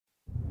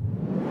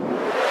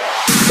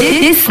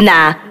This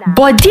na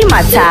Body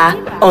Matter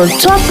on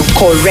top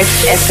Correct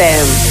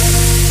FM.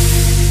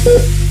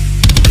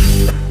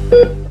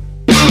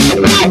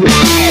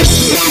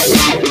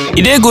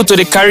 It dey good to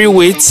dey carry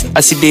weight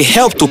as it dey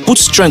help to put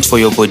strength for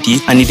your body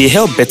and it dey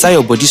help better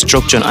your body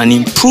structure and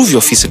improve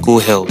your physical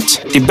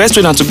health. The best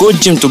way na to go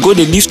gym to go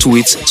dey lift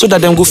weights so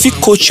that dem go fit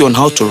coach you on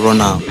how to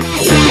run am.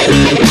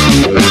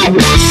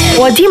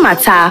 Body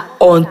Matter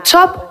on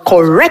top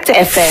Correct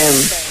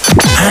FM.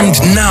 And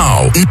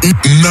now,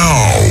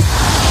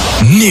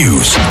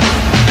 news.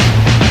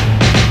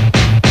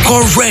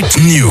 Correct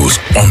news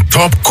on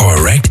top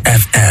Correct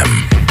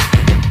FM.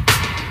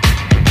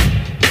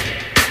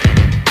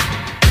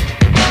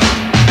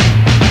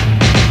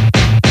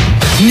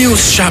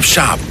 News sharp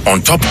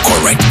on top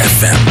Correct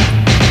FM.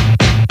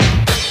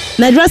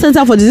 Nigeria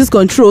Center for Disease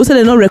Control said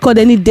they don't record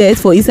any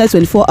death for inside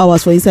 24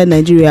 hours for inside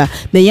Nigeria.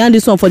 They yarn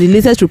this one for the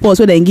latest reports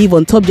where they give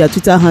on top their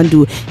Twitter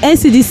handle.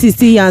 NCDC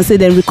still yarn say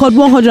they record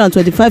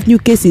 125 new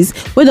cases,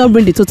 where don't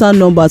bring the total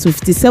number to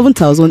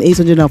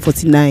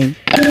 57,849.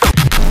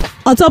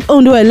 On top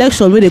Ondo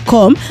election where they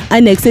come,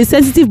 INEC say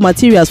sensitive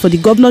materials for the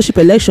governorship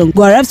election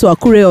go arrive to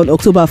Akure on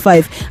October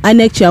 5.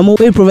 INEC chairman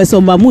wey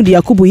Professor Mahmood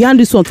Yakubu yarn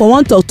this one for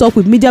one talk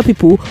with media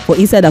people for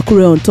inside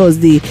Akure on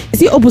Thursday. He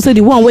see opposite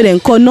the one where they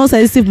call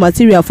non-sensitive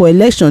material for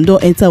election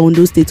don't enter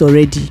Ondo state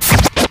already.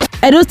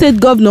 Edo State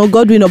Governor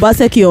Godwin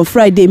Obaseki on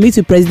Friday meet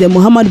with President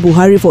Muhammadu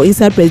Buhari for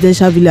inside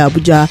Presidential Villa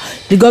Abuja.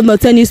 The governor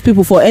tell news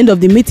people for end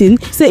of the meeting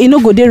say e no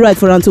go dey right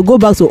for am to go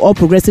back to All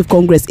Progressive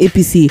Congress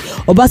APC.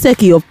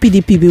 Obaseki of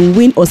PDP bin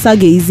win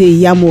Osage Ize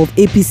Iyamu of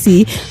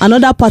APC,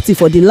 another party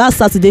for the last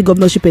Saturday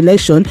governorship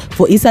election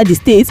for inside the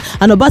state,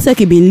 and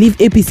Obaseki bin leave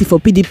APC for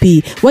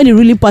PDP when the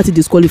ruling party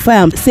disqualify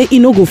am say e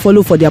no go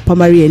follow for their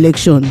primary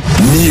election.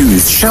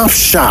 News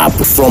sharp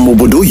from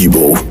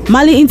Obodoyibo.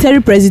 Mali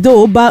interim president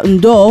Oba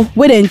Ndo,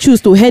 wey dem choose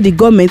to head the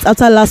government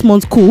after last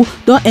month's coup,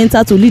 don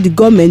enter to lead the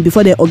government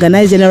before they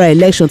organize general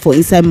election for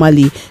inside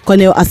Mali.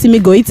 Colonel Assimi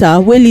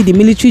Goita, wey lead the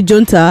military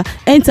junta,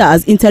 enter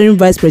as interim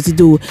vice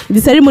president. The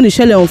ceremony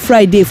shele on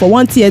Friday for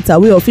one theatre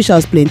where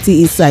officials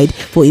plenty inside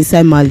for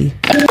inside Mali.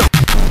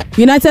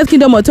 United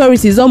Kingdom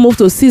authorities don move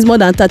to seize more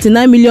than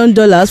 $39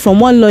 million from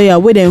one lawyer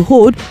wey dem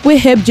hold wey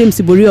help James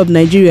Ibori of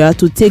Nigeria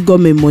to take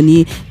government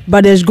money.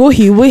 Badesh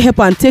Gohi wey help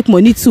am take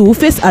money too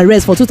face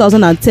arrest for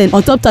 2010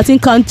 on top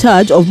 13-count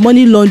charge of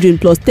money laundering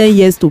plus 10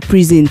 years to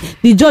prison.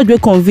 The judge wey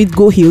convict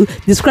Gohi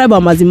describe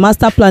am as the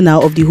master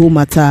planner of the whole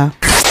matter.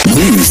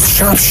 News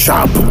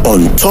sharp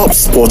on top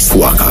Sports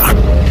Waka.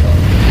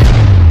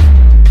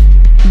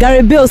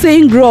 Gareth Bale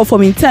say he grew up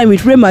from in time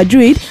with Real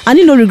Madrid and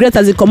he no regret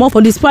as he come out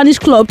from the Spanish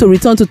club to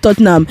return to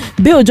Tottenham.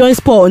 Bale joined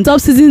Spurs on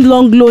top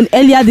season-long loan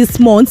earlier this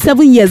month,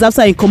 7 years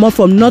after he come out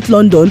from North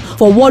London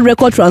for world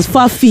record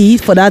transfer fee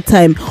for that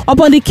time.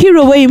 Upon the key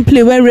role wey he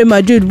play when Real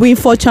Madrid win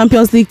 4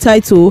 Champions League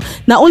title,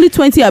 na only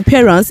 20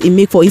 appearance he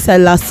make for inside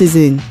last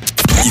season.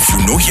 If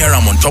you no hear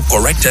am on top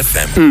Correct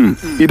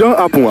FM, it don't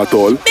happen at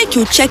all. Make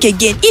you check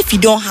again if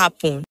it don't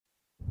happen.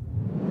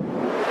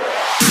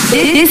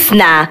 This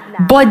na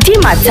Body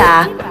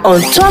Matter on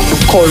top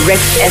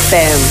Correct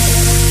FM.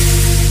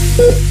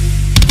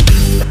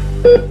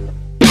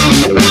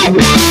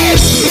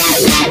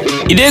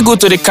 It dey good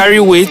to dey carry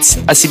weight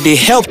as it dey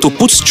help to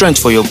put strength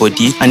for your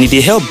body and it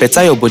dey help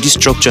better your body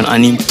structure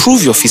and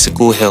improve your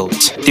physical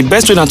health. The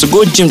best way na to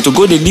go gym to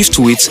go dey lift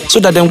weights so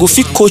that dem go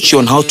fit coach you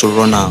on how to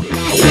run am.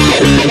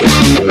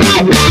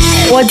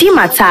 Body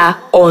Matter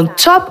on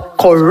top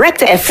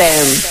Correct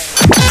FM.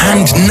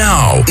 and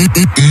now,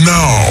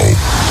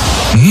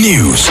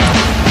 news.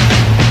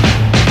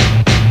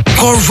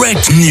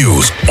 Correct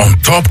news on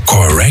top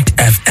Correct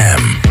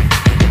FM.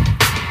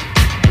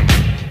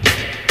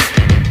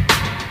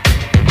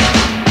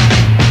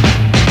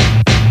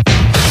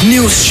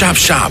 News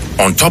sharp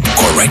on top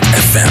Correct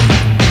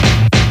FM.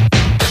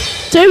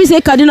 Terry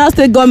say Kaduna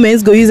State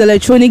government go use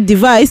electronic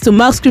device to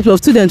mark script of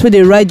students when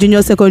they write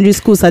junior secondary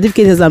school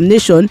certificate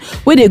examination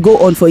where they go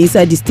on for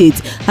inside the state.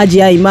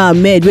 Hajia Ima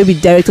Ahmed, wey be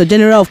Director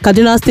General of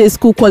Kaduna State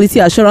School Quality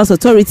Assurance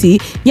Authority,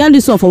 yarn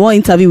this one for one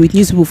interview with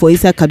news people for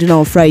inside Kaduna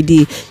on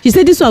Friday. She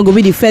said this one go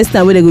be the first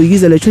time where they go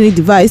use electronic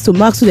device to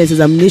mark students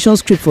examination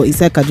script for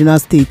inside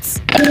Kaduna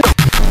State.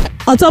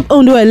 On top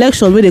Ondo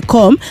election where they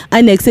come,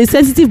 INEC say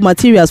sensitive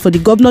materials for the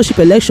governorship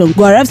election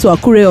go arrive to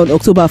Akure on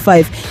October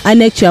 5.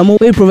 INEC chairman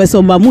wey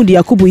Professor Mahmood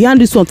Yakubu yarn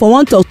this one for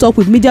one talk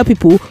with media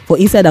people for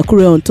inside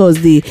Akure on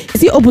Thursday. He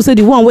see opposite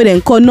the one where they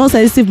call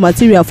non-sensitive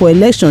material for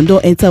election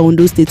don't enter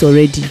Ondo state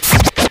already.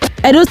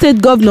 Edo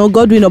State Governor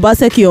Godwin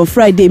Obaseki on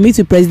Friday meet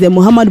with President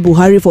Muhammadu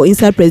Buhari for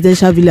inside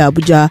Presidential Villa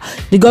Abuja.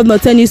 The governor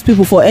tell news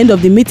people for end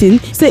of the meeting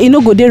say e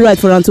no go dey right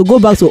for am to go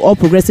back to All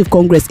Progressive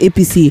Congress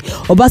APC.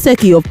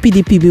 Obaseki of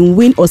PDP bin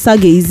win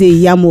Osage Ize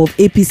Iyamu of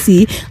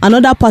APC,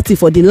 another party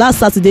for the last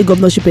Saturday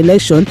governorship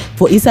election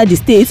for inside the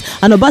state,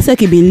 and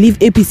Obaseki bin leave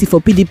APC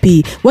for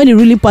PDP when the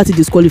ruling party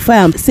disqualify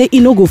am say e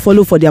no go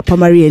follow for their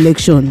primary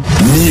election.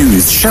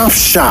 News sharp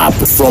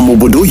from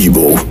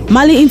Obodoyibo.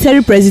 Mali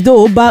interim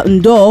president Ba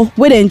Ndor,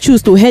 wey dem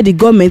choose to head the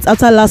government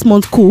after last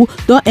month coup,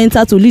 don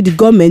enter to lead the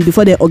government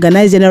before dem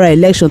organize general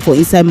election for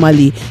inside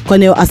Mali.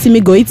 Colonel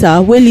Assimi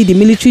Goïta, wey lead the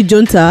military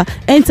junta,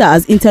 enter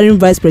as interim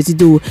vice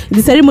president.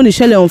 The ceremony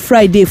shele on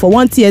Friday for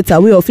one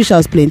theatre wey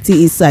officials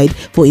plenty inside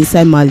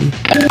Mali.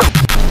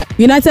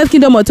 United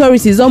Kingdom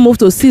authorities don move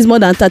to seize more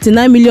than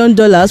 $39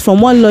 million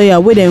from one lawyer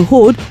wey dem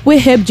hold wey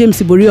help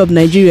James Ibori of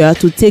Nigeria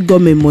to take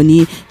government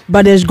money.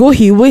 Badesh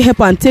Gohil, wey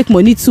help am take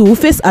money too,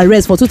 face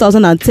arrest for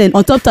 2010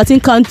 on top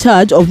 13-count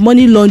charge of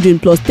money laundering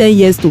plus 10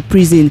 years to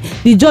prison.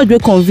 The judge wey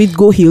convict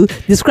Gohil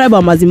describe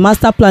am as the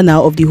master planner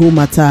of the whole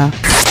matter.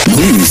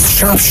 News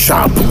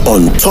sharp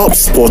on Top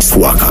Sports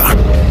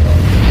Waka.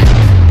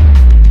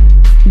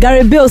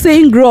 Gareth Bale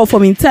say im grow up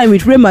from im time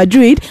with Real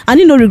Madrid and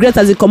he no regret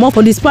as he comot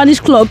from the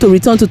Spanish club to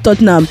return to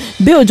Tottenham.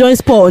 Bale join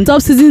Spurs on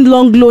top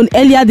season-long loan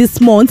earlier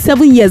this month,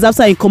 7 years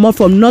after he comot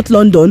from North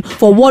London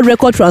for world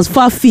record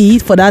transfer fee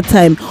for that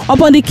time.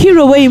 Upon the key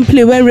role wey im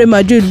play when Real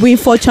Madrid win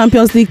 4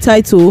 Champions League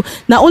title,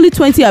 na only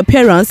 20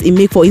 appearance he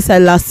make for inside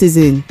last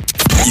season.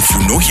 If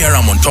you no hear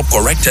am on Top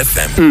Correct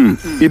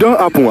FM, e don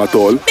happen at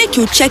all? Make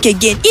you check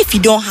again if e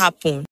don happen.